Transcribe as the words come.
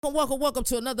Welcome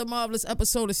to another marvelous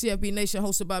episode of CFB Nation,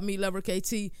 hosted by me, Leverett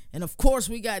Kt, and of course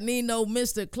we got Nino,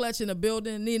 Mr. Clutch in the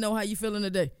building. Nino, how you feeling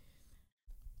today?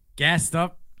 Gassed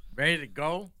up, ready to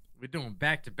go. We're doing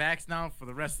back-to-backs now for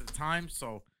the rest of the time,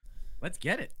 so let's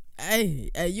get it. Hey,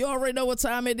 you already know what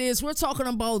time it is. We're talking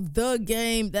about the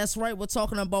game. That's right, we're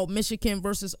talking about Michigan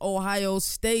versus Ohio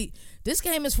State. This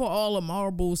game is for all the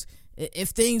marbles. If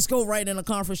things go right in the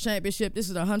conference championship, this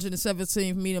is the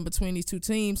 117th meeting between these two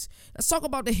teams. Let's talk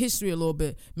about the history a little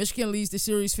bit. Michigan leads the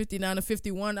series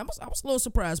 59-51. I was a little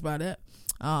surprised by that.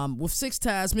 With 6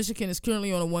 ties, Michigan is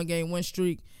currently on a 1-game win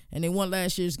streak, and they won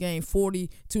last year's game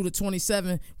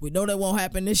 42-27. We know that won't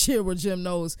happen this year with Jim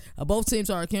knows. Both teams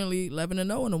are currently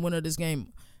 11-0 in the winner of this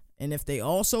game. And if they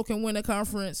also can win the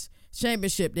conference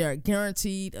championship, they are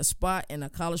guaranteed a spot in a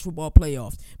college football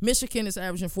playoff. Michigan is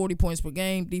averaging 40 points per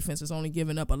game. Defense is only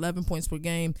giving up 11 points per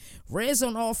game. Red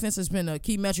zone offense has been a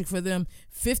key metric for them.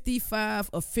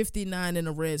 55 of 59 in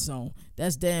the red zone.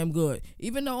 That's damn good.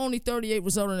 Even though only 38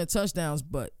 resulted in touchdowns,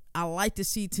 but I like to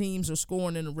see teams are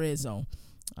scoring in the red zone.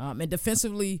 And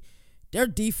defensively, their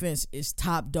defense is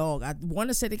top dog. I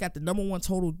want to say they got the number 2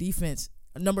 total defense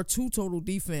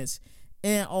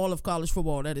in all of college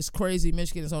football. That is crazy.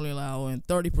 Michigan is only allowing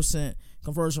 30%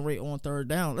 conversion rate on third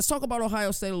down. Let's talk about Ohio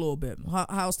State a little bit.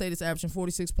 Ohio State is averaging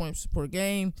 46 points per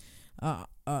game.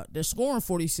 They're scoring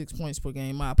 46 points per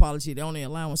game. My apology. They're only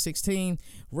allowing 16.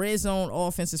 Red zone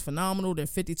offense is phenomenal. They're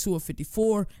 52 of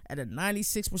 54 at a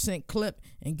 96% clip.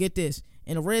 And get this,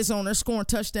 in the red zone, they're scoring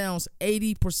touchdowns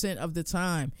 80% of the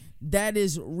time. That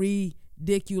is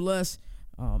ridiculous.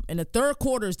 And the third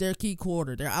quarter is their key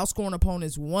quarter. They're outscoring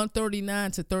opponents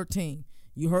 139-13.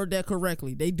 You heard that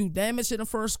correctly. They do damage in the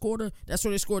first quarter. That's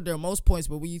where they scored their most points.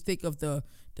 But when you think of the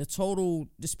total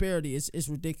disparity, it's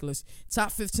ridiculous.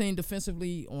 Top 15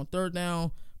 defensively on third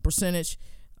down percentage,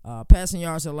 passing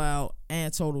yards allowed,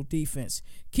 and total defense.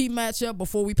 Key matchup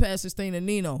before we pass this thing to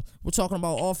Nino. We're talking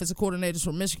about offensive coordinators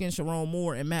from Michigan, Sharon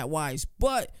Moore and Matt Weiss.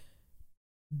 But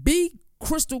be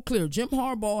crystal clear, Jim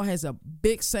Harbaugh has a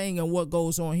big saying on what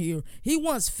goes on here. He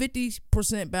wants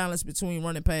 50% balance between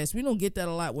run and pass. We don't get that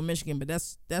a lot with Michigan, but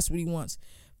that's what he wants.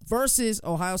 Versus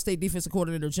Ohio State defensive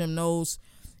coordinator Jim knows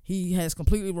he has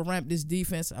completely revamped this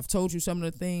defense. I've told you some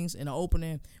of the things in the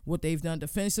opening, what they've done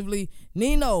defensively.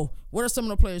 Nino, what are some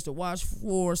of the players to watch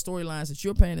for, storylines that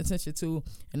you're paying attention to,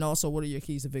 and also what are your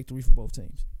keys to victory for both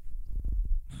teams?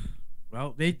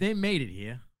 Well, they made it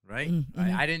here. Right?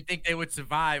 Mm-hmm. I didn't think they would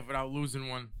survive without losing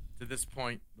one to this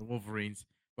point, the Wolverines.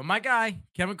 But my guy,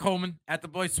 Kevin Coleman, at the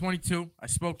Boys 22, I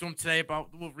spoke to him today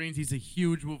about the Wolverines. He's a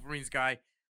huge Wolverines guy.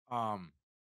 He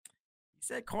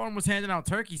said Coleman was handing out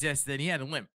turkeys yesterday and he had a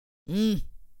limp.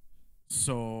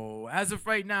 So as of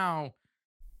right now,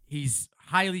 he's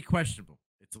highly questionable.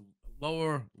 It's a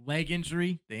lower leg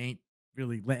injury. They ain't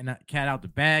really letting that cat out the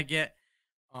bag yet.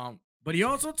 But he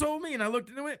also told me, and I looked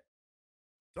into it,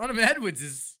 Donovan Edwards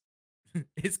is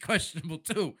questionable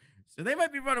too. So they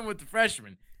might be running with the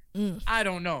freshman. I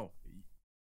don't know.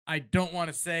 I don't want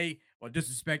to say or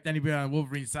disrespect anybody on the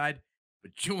Wolverine side,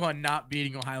 but you are not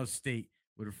beating Ohio State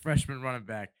with a freshman running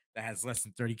back that has less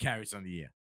than 30 carries on the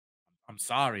year. I'm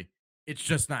sorry. It's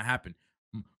just not happened.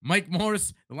 Mike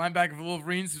Morris, the linebacker for the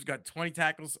Wolverines, who's got 20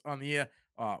 tackles on the year,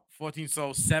 14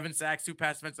 solos, 7 sacks, 2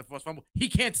 pass defense, a forced fumble. He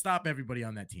can't stop everybody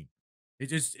on that team.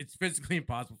 It's physically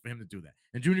impossible for him to do that.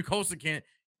 And Junior Costa can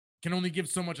only give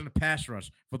so much on the pass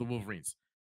rush for the Wolverines.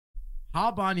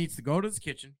 Harbaugh needs to go to his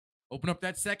kitchen, open up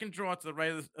that second drawer to the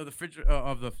right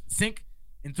of the sink,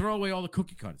 and throw away all the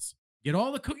cookie cutters. Get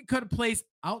all the cookie cutter plays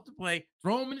out to play,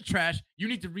 throw them in the trash. You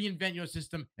need to reinvent your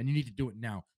system, and you need to do it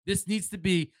now. This needs to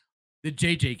be the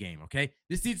JJ game, okay?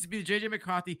 This needs to be the JJ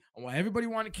McCarthy, and why everybody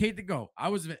wanted Cade to go. I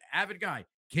was an avid guy.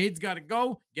 Cade's got to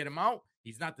go. Get him out.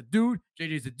 He's not the dude.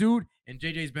 JJ's the dude, and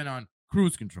JJ's been on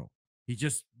cruise control. He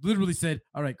just literally said,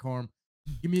 all right, Corum,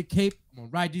 give me a cape. I'm going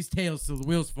to ride these tails till the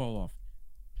wheels fall off.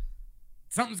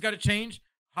 Something's got to change.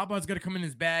 Harbaugh's got to come in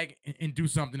his bag and do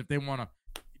something if they want to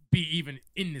be even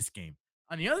in this game.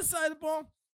 On the other side of the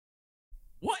ball,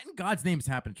 what in God's name has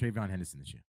happened to Travion Henderson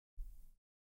this year?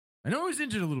 I know he was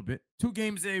injured a little bit. 2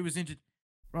 games there he was injured.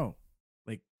 Bro,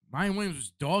 like, Ryan Williams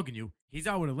was dogging you. He's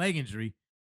out with a leg injury.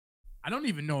 I don't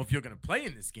even know if you're going to play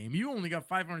in this game. You only got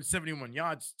 571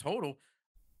 yards total.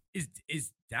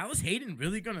 Is Dallas Hayden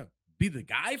really going to be the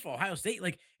guy for Ohio State?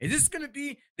 Like, is this going to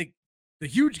be the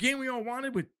huge game we all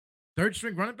wanted with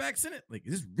third-string running backs in it? Like,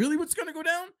 is this really what's going to go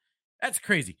down? That's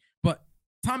crazy. But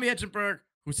Tommy Etchenberg,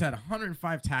 who's had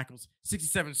 105 tackles,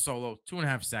 67 solo,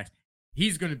 2.5 sacks,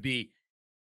 he's going to be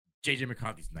J.J.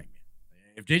 McCarthy's nightmare.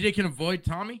 If J.J. can avoid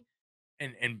Tommy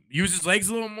and use his legs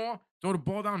a little more, throw the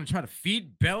ball down and try to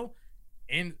feed Bell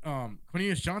and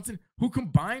Cornelius Johnson, who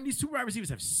combined, these two wide receivers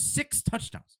have 6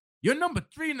 touchdowns. You're number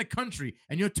 3 in the country,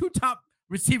 and your 2 top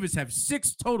receivers have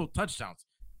 6 total touchdowns.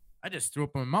 I just threw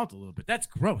up my mouth a little bit. That's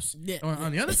gross. Yeah.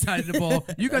 On the other side of the ball,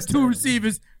 you got 2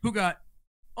 receivers who got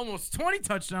almost 20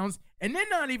 touchdowns, and they're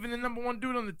not even the number 1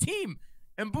 dude on the team.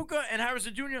 And Buka and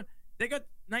Harrison Jr., they got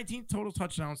 19 total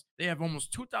touchdowns. They have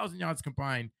almost 2,000 yards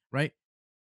combined, right?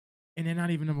 And they're not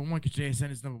even number 1 because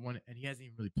JSN is number 1, and he hasn't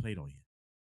even really played all year.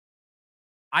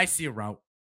 I see a route.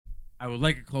 I would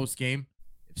like a close game.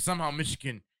 If somehow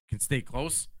Michigan can stay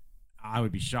close, I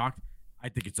would be shocked. I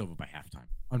think it's over by halftime,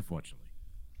 unfortunately.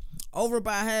 Over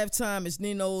by halftime is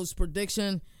Nino's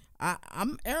prediction.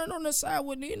 I'm erring on the side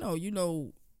with Nino.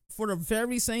 For the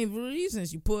very same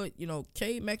reasons. You put,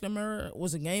 Cade McNamara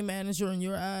was a game manager in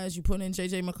your eyes. You put in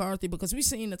J.J. McCarthy because we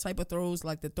seen the type of throws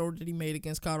like the throw that he made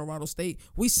against Colorado State.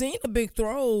 We seen the big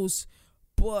throws,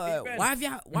 but why have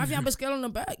y'all been scaling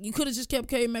them back? You could have just kept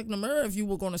Cade McNamara if you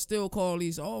were going to still call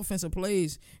these offensive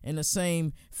plays in the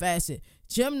same facet.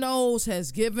 Jim Knowles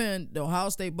has given the Ohio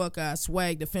State Buckeyes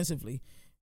swag defensively.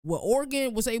 What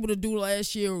Oregon was able to do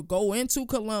last year, go into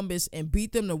Columbus and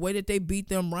beat them the way that they beat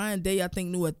them. Ryan Day, I think,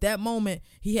 knew at that moment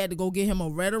he had to go get him a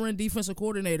veteran defensive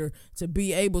coordinator to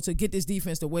be able to get this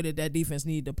defense the way that defense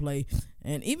needed to play.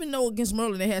 And even though against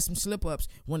Maryland they had some slip-ups,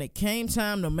 when it came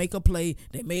time to make a play,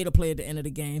 they made a play at the end of the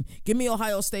game. Give me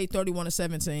Ohio State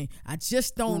 31-17. I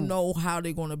just don't know how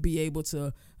they're going to be able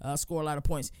to score a lot of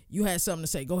points. You had something to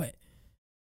say. Go ahead.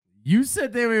 You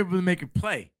said they were able to make a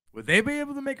play. Would they be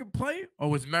able to make a play, or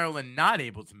was Maryland not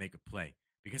able to make a play?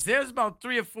 Because there's about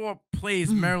 3 or 4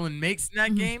 plays Maryland makes in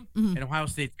that game, and Ohio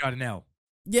State's got an L.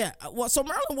 Yeah, well, so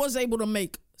Maryland was able to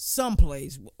make some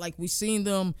plays. Like we seen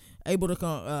them able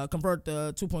to convert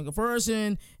the 2-point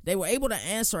conversion. They were able to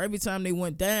answer every time they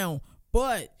went down.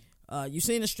 But you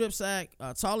seen the strip sack.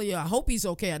 Talia, I hope he's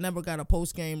okay. I never got a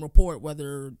post-game report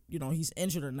whether he's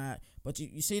injured or not. But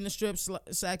you seen the strip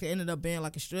sack. It ended up being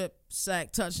like a strip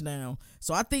sack touchdown.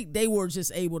 So I think they were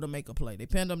just able to make a play. They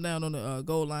pinned them down on the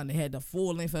goal line. They had the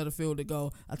full length of the field to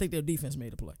go. I think their defense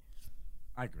made a play.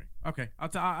 I agree. Okay,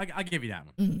 I'll give you that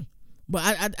one. Mm-hmm. But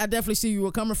I definitely see you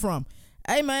were coming from.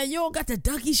 Hey, man, you don't got the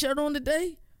Ducky shirt on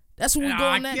today? That's what we're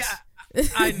doing next.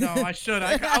 I know. I should.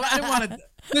 I didn't want to.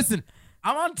 Listen,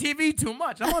 I'm on TV too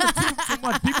much. I'm on the tube too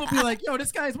much. People be like, yo,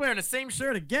 this guy's wearing the same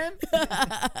shirt again?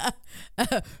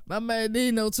 My man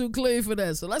Nino too clean for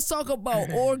that. So let's talk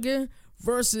about Oregon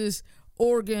versus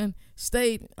Oregon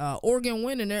State. Oregon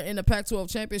winning there in the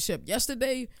Pac-12 championship.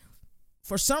 Yesterday,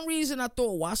 for some reason, I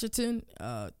thought Washington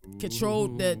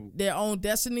controlled their own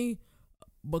destiny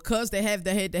because they have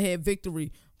the head-to-head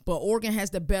victory. But Oregon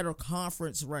has the better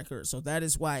conference record, so that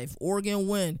is why if Oregon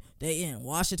win, they in.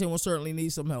 Washington will certainly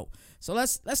need some help. So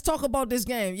let's talk about this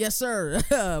game. Yes, sir.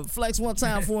 Flex one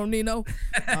time for him, Nino.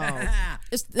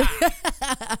 This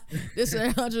is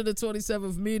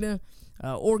 127th meeting.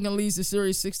 Oregon leads the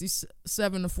series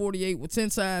 67-48 with 10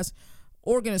 ties.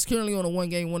 Oregon is currently on a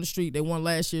 1-game winning streak. They won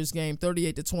last year's game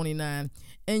 38-29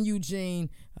 in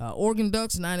Eugene. Oregon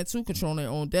Ducks 9-2, controlling their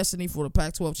own destiny for the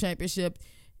Pac-12 championship.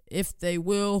 If they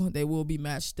will be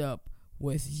matched up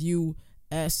with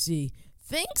USC.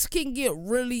 Things can get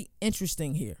really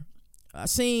interesting here. I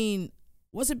seen,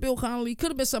 was it Bill Connolly? Could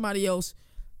have been somebody else.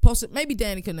 Posted, maybe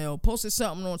Danny Cannell, posted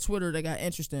something on Twitter that got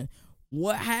interesting.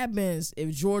 What happens if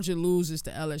Georgia loses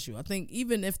to LSU? I think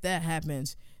even if that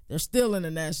happens, they're still in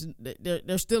the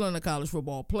they're still in the college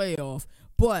football playoff.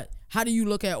 But how do you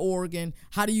look at Oregon?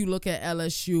 How do you look at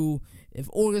LSU? If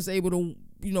Oregon's able to,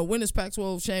 win this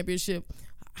Pac-12 championship,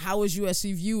 how is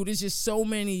USC viewed? There's just so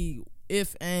many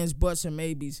ifs, ands, buts, and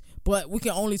maybes. But we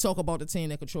can only talk about the team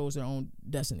that controls their own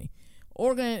destiny.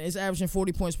 Oregon is averaging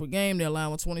 40 points per game. They're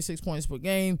allowing 26 points per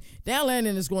game. Dan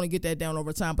Lanning is going to get that down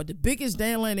over time. But the biggest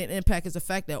Dan Lanning impact is the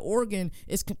fact that Oregon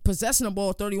is possessing the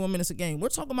ball 31 minutes a game. We're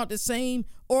talking about the same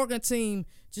Oregon team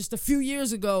just a few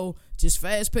years ago, just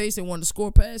fast-paced and wanted to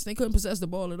score past. They couldn't possess the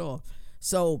ball at all.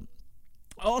 So,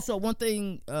 also, one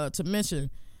thing to mention,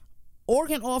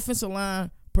 Oregon offensive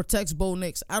line protects Bo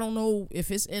Nix. I don't know if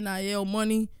it's NIL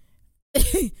money.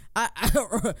 I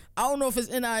don't know if it's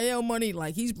NIL money,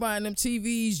 like he's buying them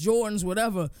TVs, Jordans,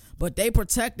 whatever, but they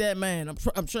protect that man.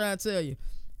 I'm trying to tell you.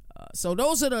 So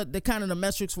those are the kind of the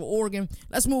metrics for Oregon.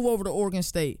 Let's move over to Oregon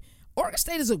State. Oregon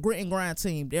State is a grit and grind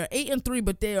team. They're 8-3,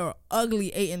 but they are ugly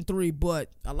 8-3.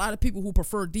 But a lot of people who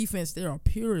prefer defense, they are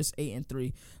purist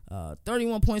 8-3.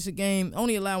 31 points a game,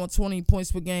 only allowing 20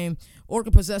 points per game.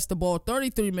 Oregon possessed the ball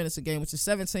 33 minutes a game, which is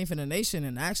 17th in the nation,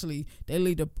 and actually they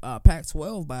lead the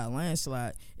Pac-12 by a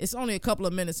landslide. It's only a couple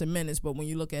of minutes, but when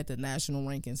you look at the national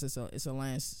rankings, it's a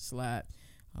landslide.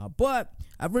 But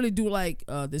I really do like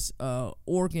this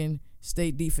Oregon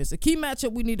State defense. The key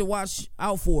matchup we need to watch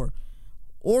out for: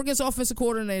 Oregon's offensive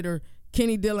coordinator,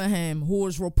 Kenny Dillingham, who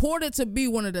is reported to be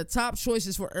one of the top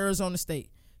choices for Arizona State.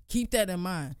 Keep that in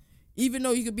mind. Even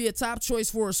though you could be a top choice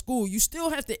for a school, you still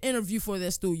have to interview for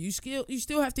that school. You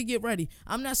still have to get ready.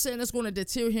 I'm not saying that's going to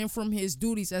deter him from his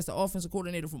duties as the offensive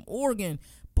coordinator from Oregon,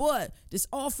 but this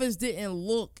offense didn't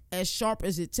look as sharp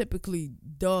as it typically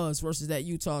does versus that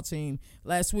Utah team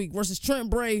last week. Versus Trent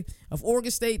Bray of Oregon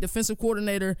State, defensive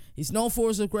coordinator. He's known for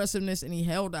his aggressiveness, and he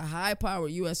held a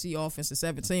high-powered USC offense to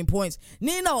 17 points.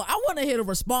 Nino, I want to hear the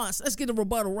response. Let's get a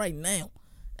rebuttal right now.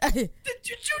 Did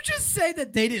you just say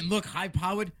that they didn't look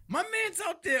high-powered? My man's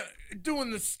out there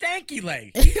doing the stanky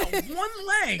leg. He got one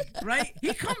leg, right?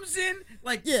 He comes in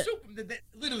like super.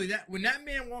 Literally, when that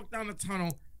man walked down the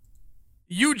tunnel,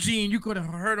 Eugene, you could have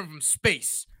heard him from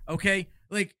space, okay?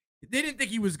 Like, they didn't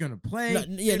think he was going to play.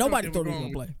 Nobody thought he was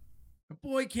going to play. The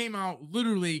boy came out,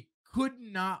 literally could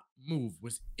not move,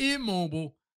 was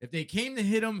immobile. If they came to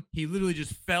hit him, he literally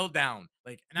just fell down.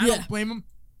 Like, and I don't blame him,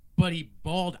 but he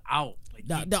balled out.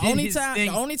 Like, the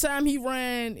only time he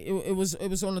ran, it was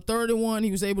on the 3rd and 1.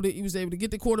 He was able to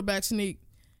get the quarterback sneak.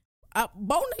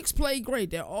 Bo Nix played great.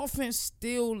 Their offense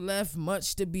still left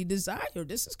much to be desired.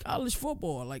 This is college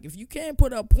football. Like, if you can't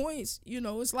put up points,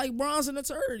 it's like bronze in the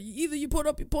turd. Either you put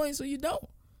up your points or you don't.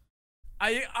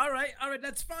 All right,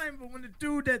 that's fine. But when the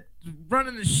dude that's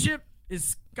running the ship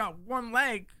is got one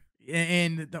leg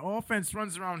and the offense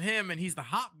runs around him and he's the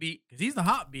hot beat, because he's the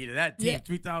hot beat of that team,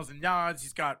 3,000 yards.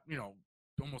 He's got,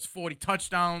 almost 40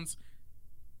 touchdowns.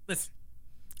 Listen,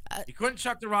 he couldn't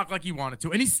chuck the rock like he wanted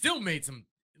to, and he still made some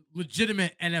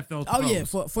legitimate NFL throws. Oh yeah,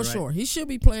 for sure. He should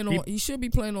be playing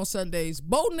on Sundays.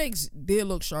 Bo Nix did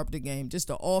look sharp the game. Just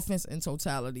the offense in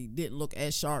totality didn't look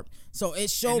as sharp. So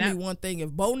it showed me one thing: if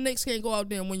Bo Nix can't go out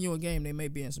there and win you a game, they may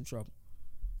be in some trouble.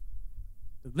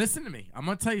 Listen to me. I'm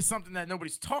gonna tell you something that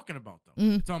nobody's talking about though.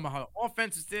 We're talking about how the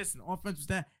offense is this and the offense is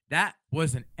that. That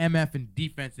was an MF and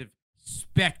defensive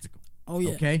spectacle. Oh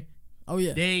yeah. Okay. Oh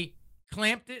yeah. They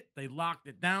clamped it. They locked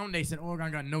it down. They said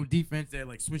Oregon got no defense. They're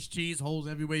like Swiss cheese, holes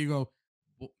everywhere you go.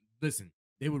 Well, listen,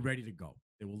 they were ready to go.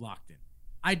 They were locked in.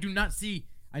 I do not see.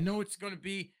 I know it's going to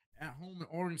be at home in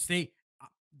Oregon State.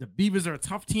 The Beavers are a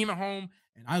tough team at home,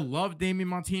 and I love Damian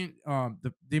Martinez.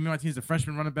 Damian Martinez, the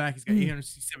freshman running back. He's got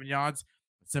 867 yards,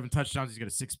 7 touchdowns. He's got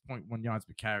a 6.1 yards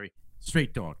per carry.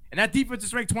 Straight dog. And that defense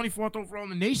is ranked 24th overall in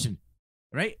the nation,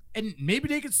 right? And maybe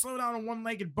they could slow down a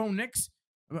one-legged Bo Nix.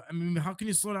 I mean, how can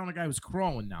you slow down a guy who's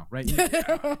crawling now, right?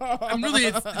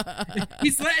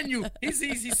 He's letting you.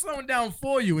 He's slowing down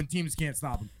for you, and teams can't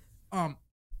stop him.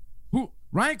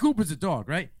 Ryan Cooper's a dog,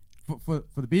 right? For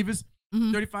the Beavers,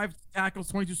 35 tackles,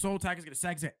 22 solo tackles, got a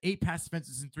sack, he's got 8 pass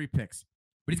defenses and 3 picks.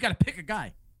 But he's got to pick a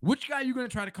guy. Which guy are you going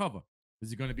to try to cover?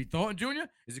 Is it going to be Thornton Jr.?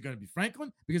 Is it going to be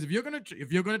Franklin? Because if you're going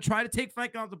to try to take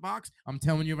Franklin out of the box, I'm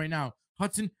telling you right now,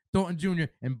 Hudson, Thornton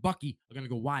Jr., and Bucky are going to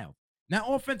go wild. That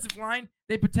offensive line,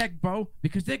 they protect Bo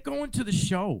because they're going to the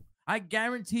show. I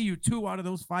guarantee you 2 out of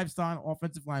those 5-star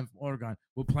offensive line from Oregon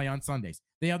will play on Sundays.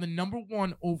 They are the number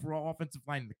 1 overall offensive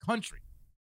line in the country.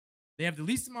 They have the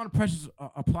least amount of pressure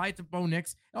applied to Bo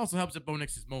Nix. It also helps that Bo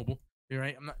Nix is mobile. All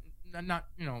right? I'm not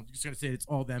just going to say it's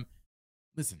all them.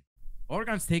 Listen,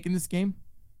 Oregon's taking this game.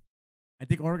 I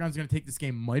think Oregon's going to take this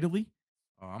game mightily.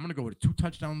 I'm going to go with a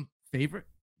 2-touchdown favorite.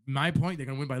 My point, they're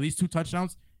going to win by at least 2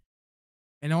 touchdowns.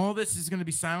 And all this is going to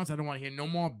be silence. I don't want to hear no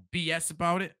more BS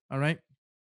about it, all right?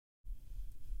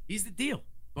 He's the deal.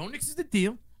 Bo Nix is the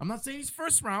deal. I'm not saying he's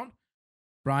first round.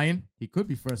 Brian, he could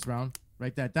be first round.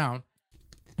 Write that down.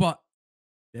 But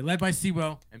they're led by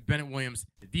Sewell and Bennett Williams.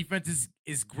 The defense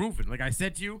is grooving. Like I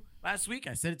said to you last week,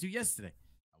 I said it to you yesterday.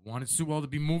 I wanted Sewell to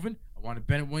be moving. I wanted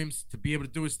Bennett Williams to be able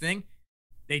to do his thing.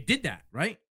 They did that,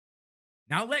 right?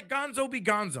 Now let Gonzo be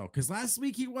Gonzo, because last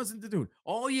week he wasn't the dude.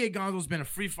 All year, Gonzo's been a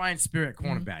free-flying spirit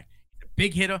cornerback. He's a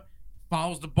big hitter,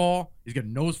 follows the ball. He's got a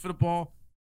nose for the ball,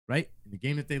 right? In the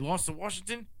game that they lost to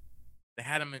Washington, they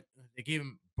gave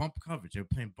him bump coverage. They were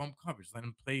playing bump coverage. Let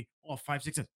him play all 5,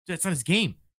 6, 7. That's not his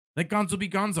game. Let Gonzo be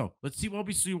Gonzo. Let Sewell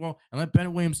be Sewell, and let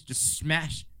Bennett Williams just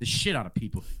smash the shit out of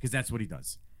people, because that's what he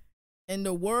does. In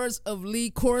the words of Lee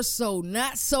Corso,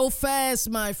 not so fast,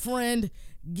 my friend.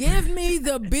 Give me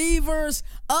the Beavers.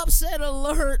 Upset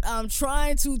alert. I'm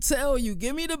trying to tell you.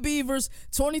 Give me the Beavers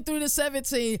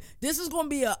 23-17. This is going to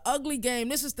be an ugly game.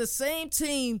 This is the same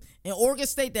team in Oregon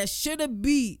State that should have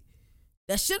beat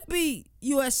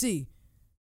USC.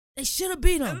 They should have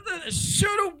beat them.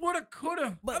 Shoulda, woulda,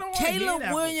 coulda. But Caleb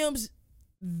Williams,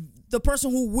 the person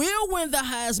who will win the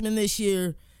Heisman this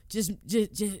year, just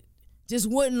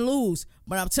wouldn't lose.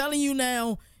 But I'm telling you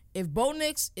now, if Bo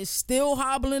Nix is still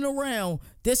hobbling around,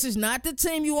 this is not the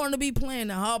team you want to be playing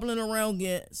and hobbling around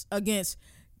against.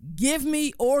 Give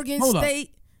me Oregon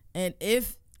State, and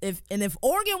if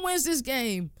Oregon wins this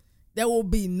game, there will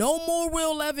be no more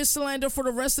Will Levis slander for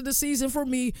the rest of the season for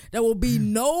me. There will be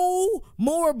no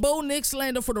more Bo Nix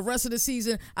slander for the rest of the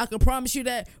season. I can promise you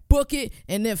that. Book it.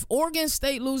 And if Oregon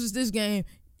State loses this game,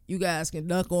 you guys can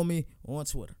duck on me on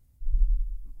Twitter.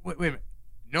 Wait a minute.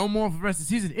 No more for the rest of the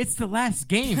season. It's the last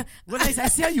game. I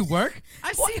see how you work.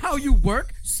 I see how you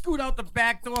work. Scoot out the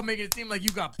back door, making it seem like you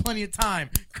got plenty of time.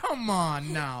 Come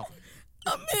on now.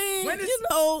 I mean,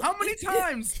 how many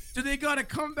times do they got to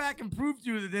come back and prove to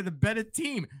you that they're the better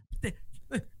team?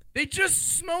 They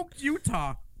just smoked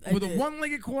Utah with a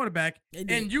one-legged quarterback,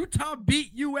 and Utah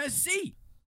beat USC.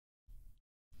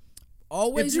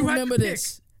 Always remember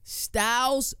this.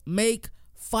 Styles make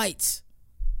fights.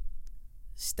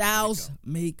 Styles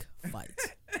make fights.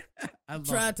 I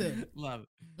love it.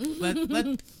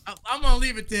 I'm gonna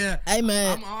leave it there. Hey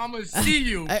man, I'm gonna see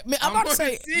you. Hey, man, I'm about to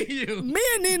say, see you. Me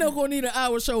and Nino gonna need an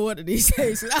hour show one of these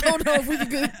days. I don't know if we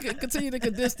can continue to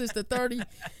condense this to 30.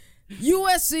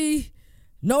 USC,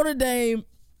 Notre Dame.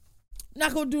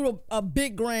 Not gonna do a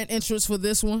big grand entrance for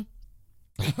this one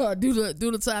due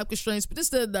to time constraints. But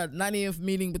this is the 90th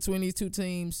meeting between these two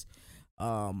teams.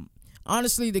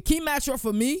 Honestly, the key matchup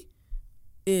for me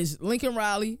is Lincoln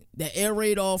Riley, the air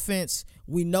raid offense.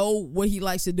 We know what he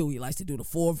likes to do. He likes to do the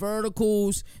 4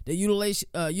 verticals, the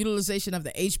utilization of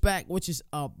the H-back, which is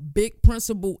a big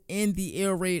principle in the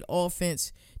air raid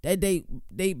offense that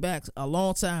date back a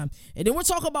long time. And then we're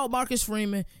talking about Marcus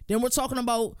Freeman. Then we're talking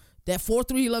about that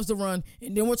 4-3 he loves to run.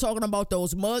 And then we're talking about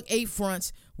those mug 8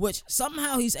 fronts, which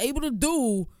somehow he's able to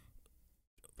do.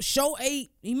 Show 8.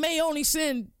 He may only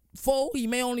send 4. He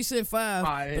may only send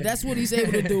 5. But that's what he's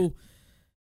able to do.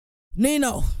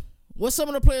 Nino, what's some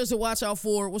of the players to watch out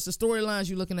for? What's the storylines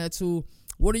you're looking at too?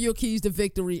 What are your keys to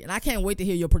victory? And I can't wait to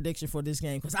hear your prediction for this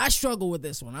game because I struggle with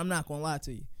this one. I'm not going to lie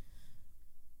to you.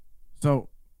 So,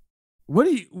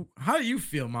 how do you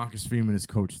feel Marcus Freeman is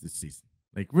coached this season?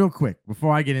 Like, real quick,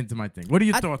 before I get into my thing. What are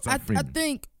your thoughts on Freeman? I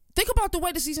think about the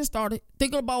way the season started.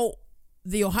 Think about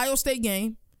the Ohio State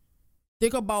game.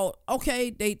 Think about,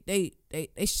 okay, they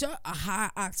shut a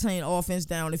high-octane offense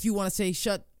down. If you want to say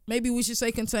shut, maybe we should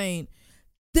say contain.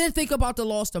 Then think about the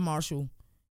loss to Marshall.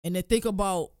 And then think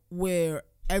about where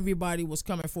everybody was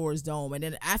coming for his dome. And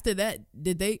then after that, who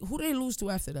did they lose to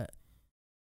after that?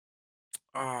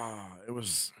 It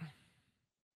was...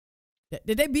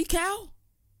 Did they beat Cal?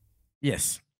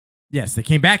 Yes, they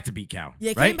came back to beat Cal.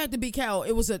 Yeah, right? Came back to beat Cal.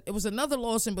 It was another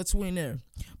loss in between there.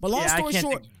 But long story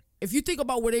short, if you think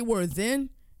about where they were then,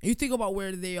 and you think about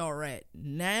where they are at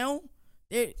now,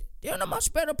 they're in a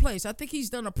much better place. I think he's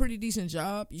done a pretty decent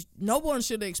job. No one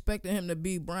should have expected him to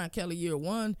be Brian Kelly year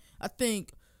 1. I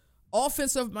think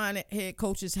offensive-minded head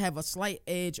coaches have a slight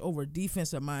edge over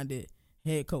defensive-minded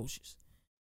head coaches.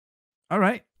 All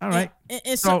right.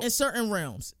 In certain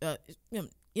realms, they're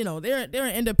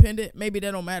independent. Maybe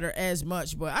they don't matter as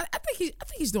much, but I think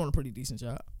he's doing a pretty decent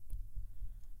job.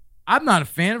 I'm not a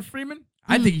fan of Freeman.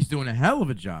 I think he's doing a hell of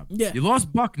a job. Yeah. You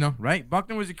lost Buckner, right?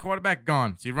 Buckner was your quarterback,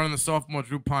 gone. So you're running the sophomore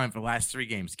Drew Pine for the last 3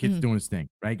 games. Kid's doing his thing,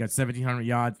 right? Got 1,700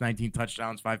 yards, 19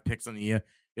 touchdowns, 5 picks on the year.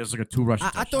 He was like a 2 rushing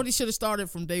touchdowns. I thought he should have started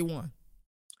from day 1.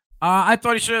 I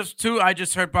thought he should have too. I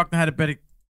just heard Buckner had a better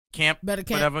camp.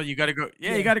 Whatever. You got to go.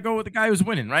 Yeah, you got to go with the guy who's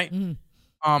winning, right?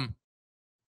 Mm-hmm.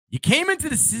 You came into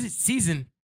the season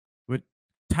with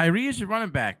Tyree as your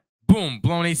running back. Boom,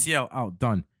 blown ACL, out,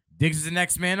 done. Diggs is the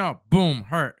next man up. Boom,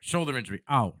 hurt, shoulder injury,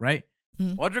 out, right?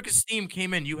 Mm-hmm. Audric Esteem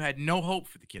came in. You had no hope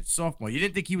for the kid, sophomore. You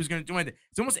didn't think he was going to do anything.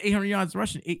 It's almost 800 yards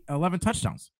rushing, 11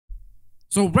 touchdowns.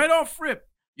 So right off rip,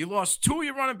 you lost 2 of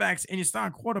your running backs and your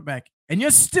starting quarterback, and you're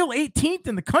still 18th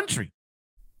in the country.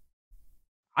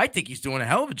 I think he's doing a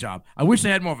hell of a job. I wish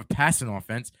they had more of a passing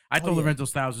offense. I thought Lorenzo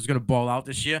Styles was going to ball out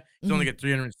this year. He's only got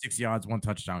 360 yards, 1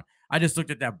 touchdown. I just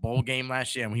looked at that bowl game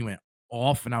last year, and he went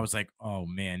off, and I was like, oh,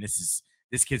 man, this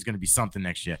kid's going to be something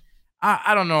next year.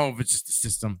 I don't know if it's just the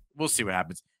system. We'll see what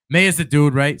happens. May is the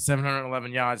dude, right?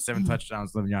 711 yards, 7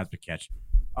 touchdowns, 11 yards per catch.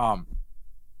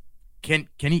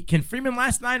 Can Freeman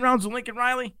last 9 rounds with Lincoln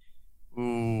Riley?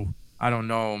 Ooh, I don't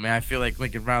know, man. I feel like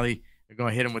Lincoln Riley, they're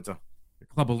going to hit him with the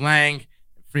club of Lang.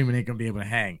 Freeman ain't going to be able to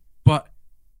hang. But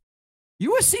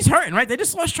USC's hurting, right? They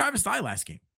just lost Travis Dye last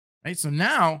game, right? So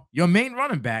now your main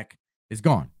running back is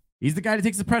gone. He's the guy that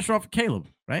takes the pressure off of Caleb,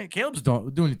 right? Caleb's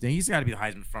doing the thing. He's got to be the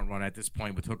Heisman front runner at this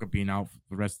point with Hooker being out for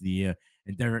the rest of the year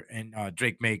and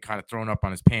Drake May kind of throwing up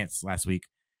on his pants last week.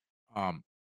 Now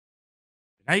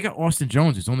you got Austin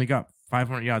Jones, who's only got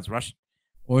 500 yards rushing.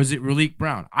 or is it Raleek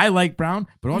Brown? I like Brown,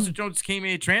 but Austin Jones came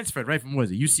in transferred right from, what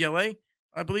is it, UCLA,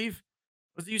 I believe?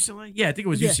 Was it UCLA? Yeah, I think it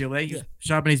was UCLA. He was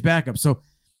Charbonnet's backup. So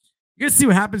you're going to see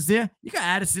what happens there. You got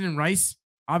Addison and Rice.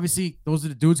 Obviously, those are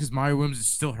the dudes because Mario Williams is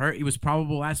still hurt. He was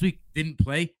probable last week, didn't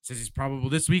play. Says he's probable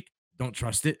this week. Don't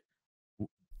trust it.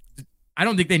 I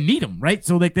don't think they need him, right?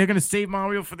 So they're going to save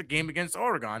Mario for the game against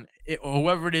Oregon or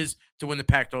whoever it is to win the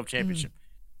Pac-12 championship.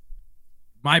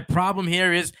 My problem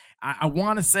here is I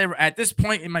want to say at this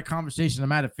point in my conversation,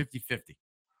 I'm at a 50-50.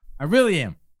 I really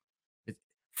am.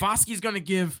 Foskey's going to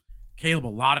give Caleb a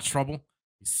lot of trouble.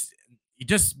 He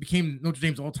just became Notre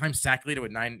Dame's all-time sack leader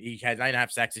with 9. He had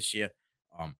 9.5 sacks this year.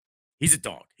 He's a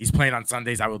dog. He's playing on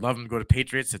Sundays. I would love him to go to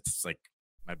Patriots. It's like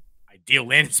my ideal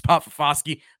landing spot for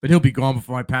Foskey, but he'll be gone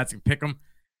before my Pats can pick him.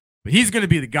 But he's going to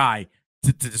be the guy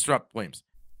to disrupt Williams.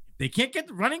 If they can't get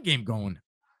the running game going,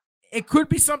 it could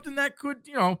be something that could,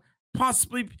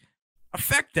 possibly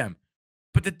affect them.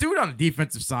 But the dude on the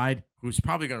defensive side, who's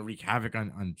probably going to wreak havoc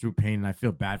on Drew Payne, and I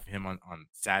feel bad for him on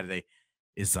Saturday,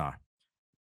 is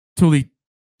Thule.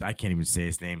 I can't even say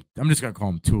his name. I'm just going to call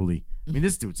him Thule. I mean,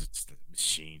 this dude's just a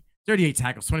machine. 38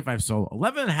 tackles, 25 solo,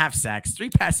 11.5 sacks, 3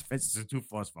 pass defenses, and 2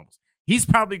 forced fumbles. He's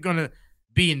probably going to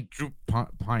be in Drew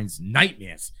Pine's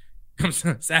nightmares comes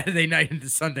Saturday night into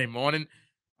Sunday morning.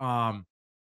 I'm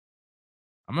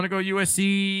going to go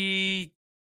USC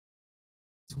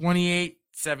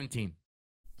 28-17.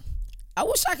 I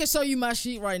wish I could show you my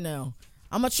sheet right now.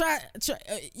 I'm going to try.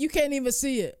 You can't even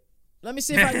see it. Let me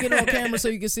see if I can get it on camera so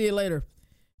you can see it later.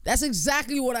 That's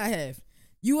exactly what I have.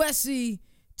 USC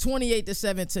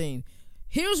 28-17.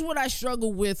 Here's what I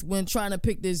struggle with when trying to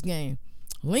pick this game.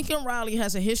 Lincoln Riley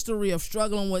has a history of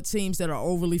struggling with teams that are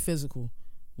overly physical.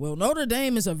 Well, Notre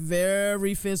Dame is a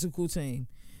very physical team.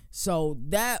 So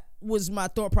that was my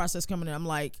thought process coming in. I'm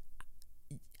like,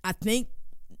 I think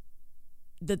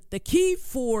the key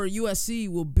for USC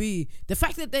will be the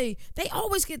fact that they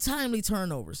always get timely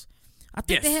turnovers. I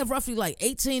think they have roughly like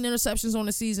 18 interceptions on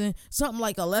the season, something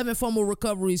like 11 fumble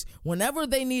recoveries. Whenever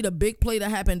they need a big play to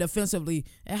happen defensively,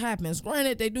 it happens.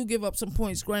 Granted, they do give up some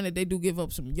points. Granted, they do give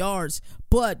up some yards.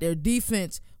 But their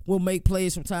defense will make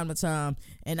plays from time to time,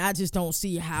 and I just don't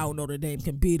see how Notre Dame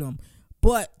can beat them.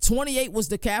 But 28 was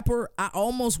the capper. I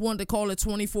almost wanted to call it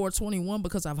 24-21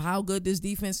 because of how good this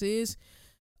defense is.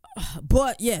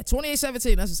 But, yeah,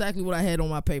 28-17, that's exactly what I had on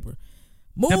my paper.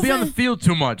 They'll be on the field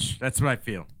too much. That's what I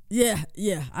feel. Yeah.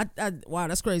 Wow,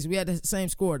 that's crazy. We had the same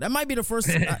score. That might be the first.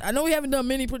 I know we haven't done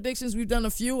many predictions. We've done a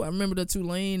few. I remember the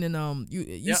Tulane and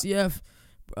UCF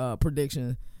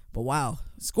prediction. But wow,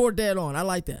 score dead on. I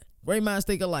like that. Great minds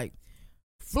think alike.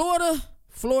 Florida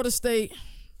State.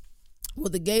 Will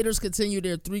the Gators continue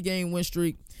their 3-game win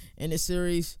streak in this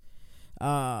series?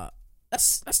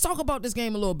 Let's talk about this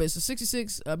game a little bit. It's a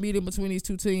 66 meeting between these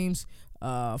two teams.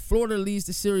 Florida leads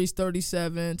the series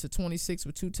 37-26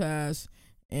 with 2 ties.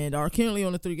 And are currently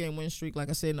on a 3-game win streak, like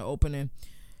I said in the opening.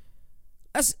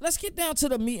 Let's get down to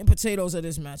the meat and potatoes of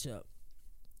this matchup.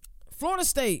 Florida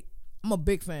State, I'm a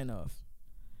big fan of.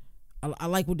 I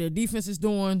like what their defense is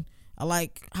doing. I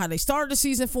like how they started the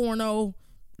season 4-0,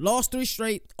 lost 3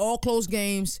 straight, all close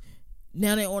games.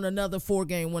 Now they're on another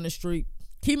 4-game winning streak.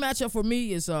 Key matchup for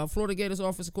me is Florida Gators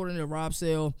offensive coordinator Rob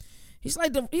Sale. He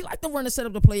like to run and set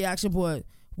up the play action, but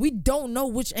we don't know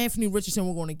which Anthony Richardson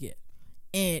we're going to get.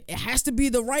 And it has to be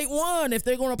the right one if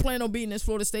they're going to plan on beating this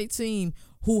Florida State team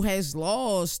who has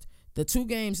lost the 2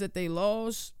 games that they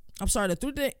lost. I'm sorry,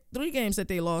 the 3 games that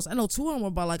they lost. I know 2 of them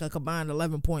were by like a combined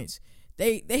 11 points.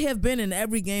 They have been in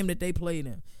every game that they played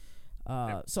in.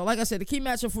 So like I said, the key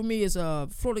matchup for me is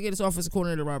Florida Gators offensive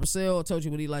coordinator Robert Sale. I told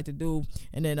you what he liked to do.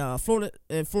 And then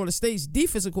Florida State's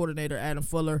defensive coordinator Adam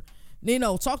Fuller.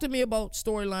 Nino, talk to me about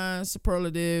storylines,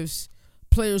 superlatives,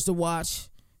 players to watch,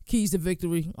 keys to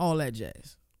victory, all that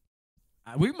jazz.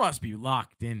 We must be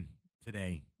locked in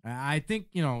today. I think,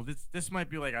 this might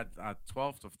be like a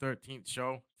 12th or 13th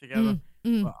show together.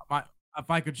 If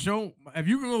I could show, if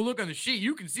you can go look on the sheet,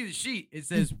 you can see the sheet. It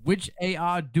says, which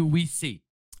AR do we see?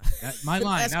 That's my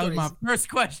line. That was my first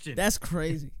question. That's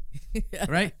crazy.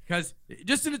 Right? Because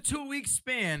just in a 2-week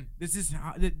span, this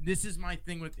is my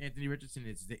thing with Anthony Richardson.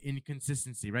 It's the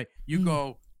inconsistency, right? You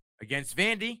go against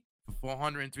Vandy for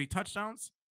 403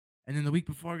 touchdowns. And then the week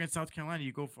before against South Carolina,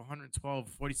 you go for 112,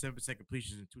 47%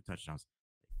 completions and 2 touchdowns.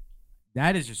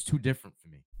 That is just too different for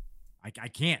me. I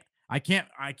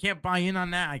can't buy in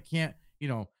on that. I can't,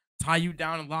 tie you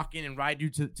down and lock in and ride you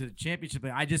to the championship.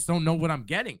 I just don't know what I'm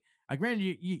getting.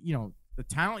 Granted, the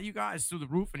talent you got is through the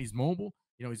roof, and he's mobile.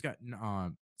 He's got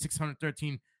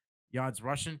 613 yards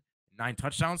rushing, 9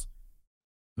 touchdowns.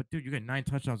 But dude, you got 9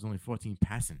 touchdowns, only 14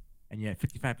 passing, and you had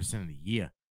 55% of the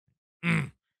year.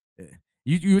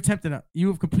 You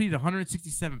have completed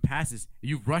 167 passes.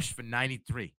 You've rushed for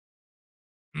 93.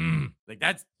 Like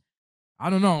that's, I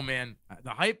don't know, man.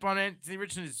 The hype on Anthony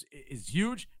Richardson is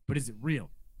huge, but is it real?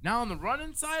 Now on the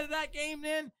running side of that game,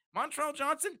 man, Montrell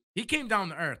Johnson, he came down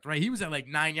to earth, right? He was at like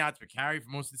 9 yards per carry for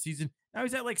most of the season. Now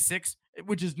he's at like 6,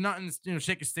 which is nothing,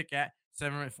 shake a stick at.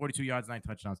 742 yards, 9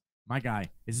 touchdowns. My guy,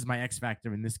 this is my X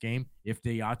factor in this game. If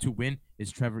they are to win,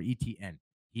 is Trevor Etienne.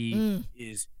 He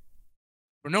is,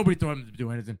 or nobody thought him to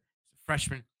do anything. He's a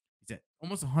freshman. He's at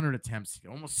almost 100 attempts,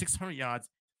 almost 600 yards,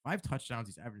 5 touchdowns.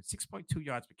 He's averaging 6.2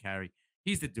 yards per carry.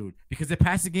 He's the dude because the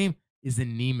passing game is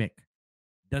anemic,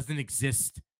 doesn't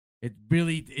exist. It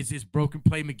really is just broken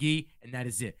play McGee, and that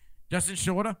is it. Justin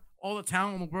Shorter, all the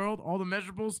talent in the world, all the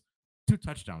measurables, 2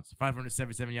 touchdowns,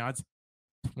 577 yards,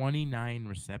 29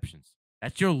 receptions.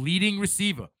 That's your leading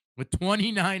receiver with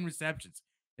 29 receptions.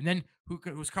 And then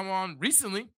who's come on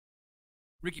recently,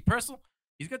 Ricky Purcell,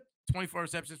 he's got 24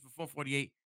 receptions for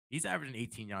 448. He's averaging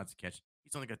 18 yards a catch.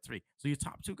 He's only got 3. So your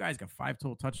top 2 guys got 5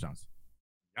 total touchdowns.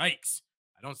 Yikes.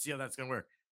 I don't see how that's going to work.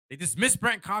 They dismissed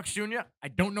Brent Cox Jr. I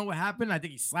don't know what happened. I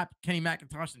think he slapped Kenny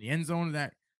McIntosh in the end zone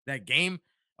of that game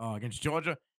against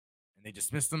Georgia, and they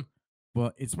dismissed him.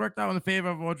 But it's worked out in the favor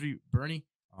of Audrey Burney.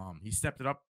 He stepped it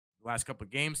up the last couple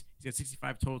of games. He's got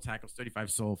 65 total tackles, 35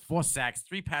 solo, 4 sacks,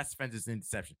 3 pass defenses, and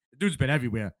interception. The dude's been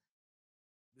everywhere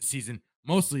this season,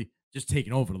 mostly just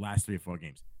taking over the last 3 or 4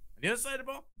 games. On the other side of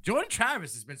the ball, Jordan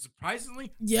Travis has been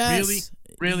surprisingly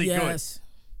really good.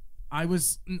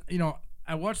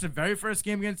 I watched the very first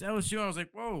game against LSU, and I was like,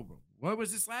 whoa, what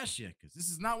was this last year? Because this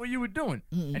is not what you were doing.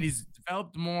 Mm-hmm. And he's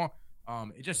developed more.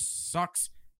 It just sucks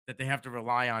that they have to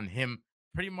rely on him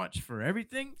pretty much for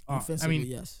everything.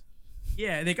 Yes.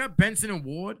 Yeah, they got Benson and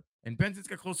Ward, and Benson's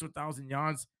got close to 1,000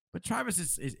 yards, but Travis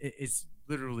is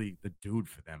literally the dude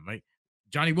for them, right?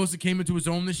 Johnny Wilson came into his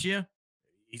own this year.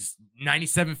 He's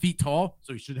 97 feet tall,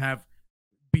 so he should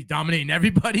be dominating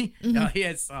everybody. Mm-hmm. He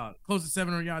has close to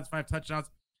 700 yards, 5 touchdowns.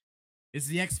 This is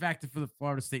the X factor for the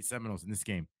Florida State Seminoles in this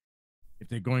game. If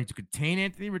they're going to contain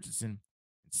Anthony Richardson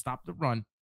and stop the run,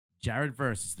 Jared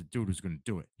Verse is the dude who's going to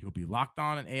do it. He'll be locked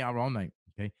on an AR all night.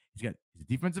 Okay, he's a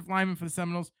defensive lineman for the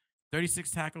Seminoles,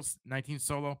 36 tackles, 19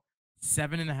 solo,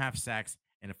 7.5 sacks,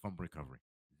 and a fumble recovery.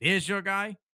 There's your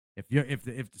guy. If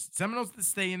the Seminoles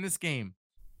stay in this game,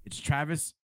 it's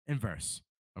Travis and Verse.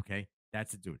 Okay,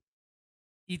 that's the dude.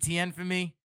 ETN for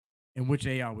me, and which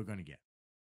AR we're going to get.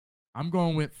 I'm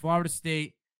going with Florida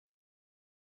State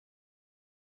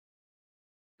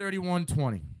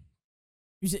 31-20.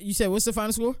 You said what's the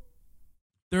final score?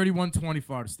 31-20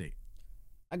 Florida State.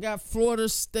 I got Florida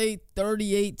State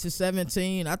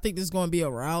 38-17. I think this is going to be a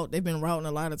rout. They've been routing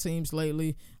a lot of teams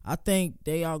lately. I think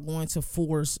they are going to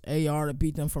force AR to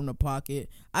beat them from the pocket.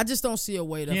 I just don't see a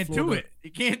way that Florida...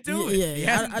 You can't do it.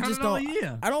 Yeah. I just don't.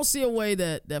 I don't see a way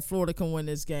that Florida can win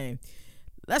this game.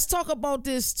 Let's talk about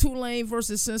this Tulane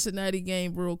versus Cincinnati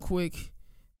game real quick.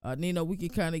 Nino, we can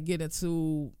kind of get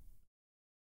into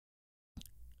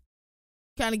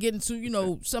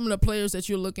some of the players that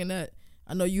you're looking at.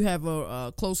 I know you have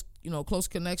a close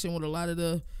connection with a lot of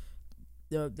the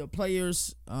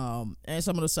players and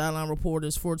some of the sideline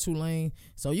reporters for Tulane.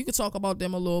 So you can talk about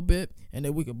them a little bit, and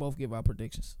then we can both give our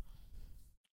predictions.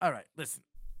 All right, listen.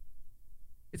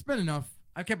 It's been enough.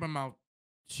 I kept my mouth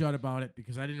shut about it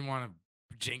because I didn't want to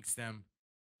jinx them.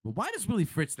 But why does Willie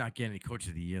Fritz not get any Coach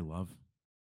of the Year love?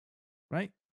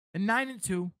 Right? And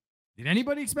 9-2. Did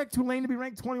anybody expect Tulane to be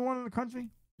ranked 21 in the country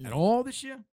at all this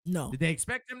year? No. Did they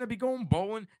expect them to be going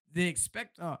bowling? Did they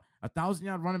expect a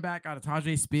 1,000-yard running back out of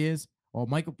Tajay Spears or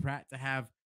Michael Pratt to have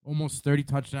almost 30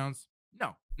 touchdowns?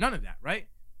 No, none of that, right?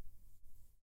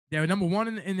 They're number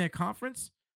 1 in their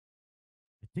conference.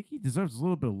 I think he deserves a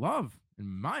little bit of love. In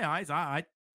my eyes, I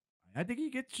think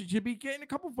he should be getting a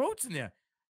couple votes in there.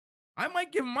 I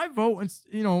might give him my vote,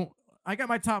 and I got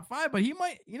my top 5, but he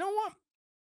might. You know what?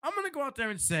 I'm gonna go out there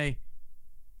and say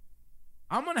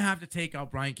I'm gonna have to take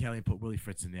out Brian Kelly and put Willie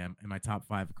Fritz in there in my top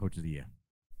 5 for Coach of the Year.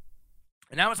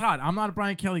 And that was hard. I'm not a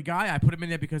Brian Kelly guy. I put him in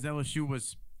there because LSU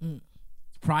was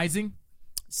surprising.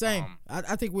 Same.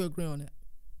 I think we agree on that.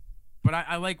 But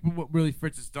I like what Willie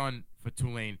Fritz has done for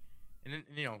Tulane. And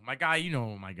then, my guy,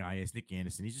 my guy is Nick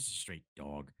Anderson. He's just a straight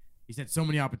dog. He's had so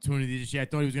many opportunities this year. I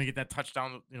thought he was going to get that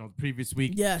touchdown, the previous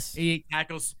week. Yes. 88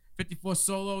 tackles, 54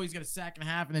 solo. He's got a sack and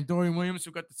a half. And then Dorian Williams,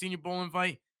 who got the Senior Bowl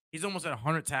invite, he's almost at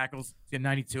 100 tackles. He's got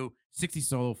 92, 60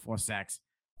 solo, 4 sacks.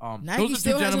 Nike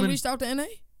still hasn't reached out to NA?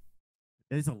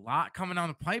 There's a lot coming down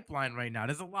the pipeline right now.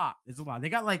 There's a lot. They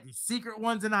got like these secret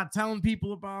ones they're not telling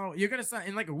people about. You're going to start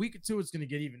in like a week or two. It's going to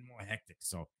get even more hectic.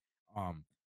 So,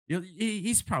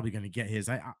 he's probably going to get his.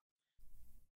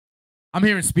 I'm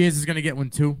hearing Spears is going to get one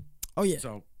too. Oh, yeah.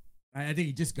 So I think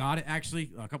he just got it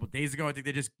actually a couple of days ago. I think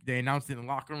they announced it in the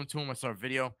locker room to him. I saw a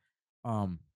video.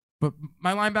 But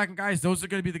my linebacking guys, those are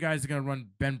going to be the guys that are going to run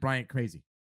Ben Bryant crazy.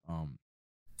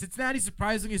 Cincinnati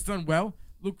surprisingly has done well.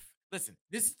 Look, listen,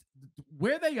 this is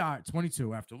where they are at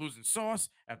 22 after losing Sauce,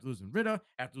 after losing Ritter,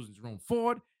 after losing Jerome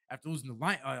Ford, after losing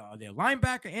their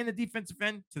linebacker and the defensive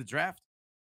end to the draft.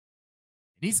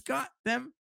 And he's got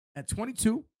them at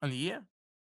 22 on the year.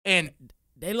 And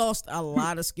they lost a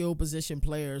lot of skill position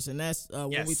players, and that's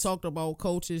when we talked about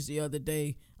coaches the other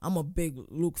day. I'm a big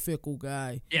Luke Fickell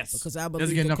guy, because I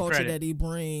believe the culture that he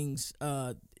brings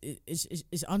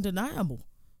is undeniable.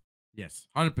 Yes,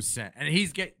 100%, and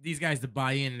he's get these guys to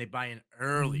buy in, and they buy in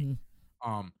early.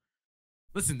 Mm-hmm.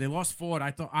 Listen, they lost Ford.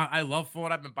 I love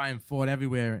Ford. I've been buying Ford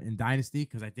everywhere in Dynasty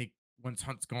because I think once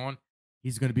Hunt's gone,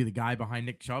 he's going to be the guy behind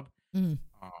Nick Chubb. Mm-hmm.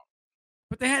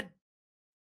 But they had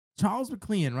Charles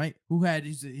McLean, right?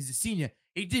 He's a senior.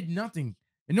 He did nothing.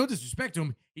 And no disrespect to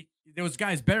him, there was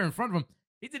guys better in front of him.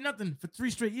 He did nothing for 3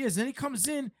 straight years. And then he comes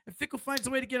in, and Fickell finds a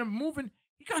way to get him moving.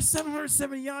 He got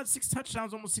 770 yards, 6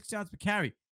 touchdowns, almost 6 yards per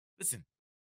carry. Listen,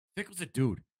 Fickell's a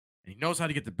dude, and he knows how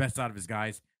to get the best out of his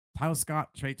guys. Tyler Scott,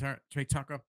 Trey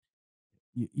Tucker.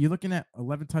 You're looking at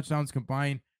 11 touchdowns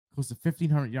combined, close to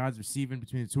 1,500 yards receiving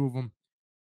between the two of them.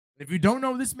 If you don't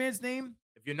know this man's name,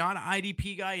 if you're not an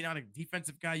IDP guy, you're not a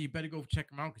defensive guy, you better go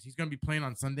check him out because he's going to be playing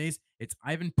on Sundays. It's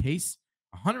Ivan Pace,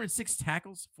 106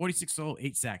 tackles, 46 solo,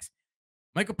 8 sacks.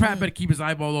 Michael Pratt better keep his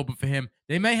eyeball open for him.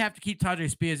 They may have to keep Tajay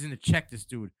Spears in to check this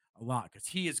dude a lot because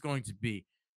he is going to be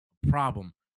a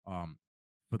problem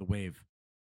for the Wave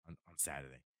on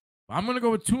Saturday. But I'm going to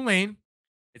go with Tulane.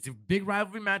 It's a big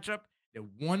rivalry matchup. They're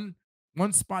one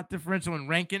spot differential in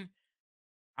ranking.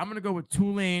 I'm going to go with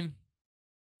Tulane.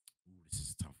 Ooh, this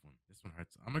is a tough one. This one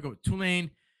hurts. I'm going to go with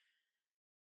Tulane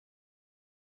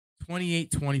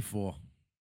 28-24.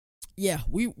 Yeah,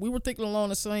 we were thinking along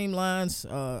the same lines.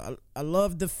 I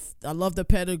love the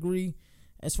pedigree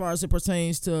as far as it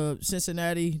pertains to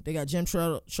Cincinnati. They got Jim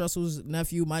Tressel's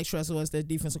nephew, Mike Tressel, as their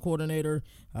defensive coordinator.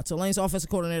 Tulane's offensive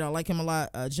coordinator, I like him a lot.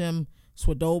 Jim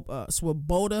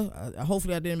Swoboda.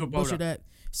 Hopefully I didn't butcher that.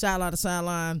 Sideline to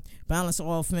sideline, balanced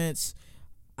offense.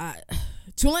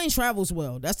 Tulane travels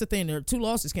well. That's the thing. Their 2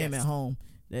 losses came at home.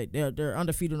 They're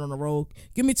undefeated on the road.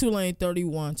 Give me Tulane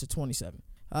 31-27.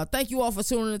 Thank you all for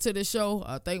tuning into this show.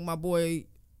 Thank my boy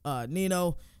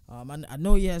Nino. I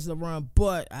know he has to run,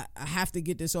 but I have to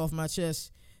get this off my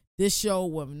chest. This show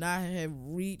would not have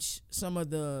reached some of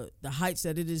the heights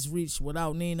that it has reached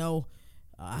without Nino.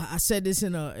 I said this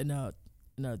in a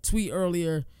tweet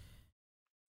earlier.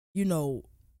 You know,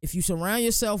 if you surround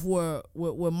yourself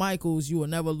with Michaels, you will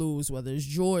never lose. Whether it's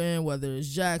Jordan, whether it's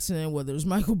Jackson, whether it's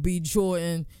Michael B.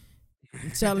 Jordan.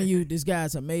 I'm telling you, this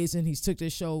guy's amazing. He's took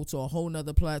this show to a whole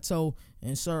nother plateau.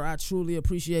 And, sir, I truly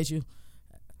appreciate you.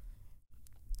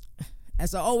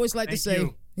 As I always like to say,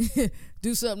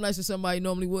 do something nice that somebody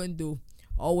normally wouldn't do.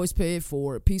 Always pay it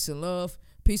forward. Peace and love.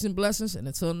 Peace and blessings. And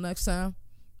until next time,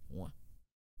 1.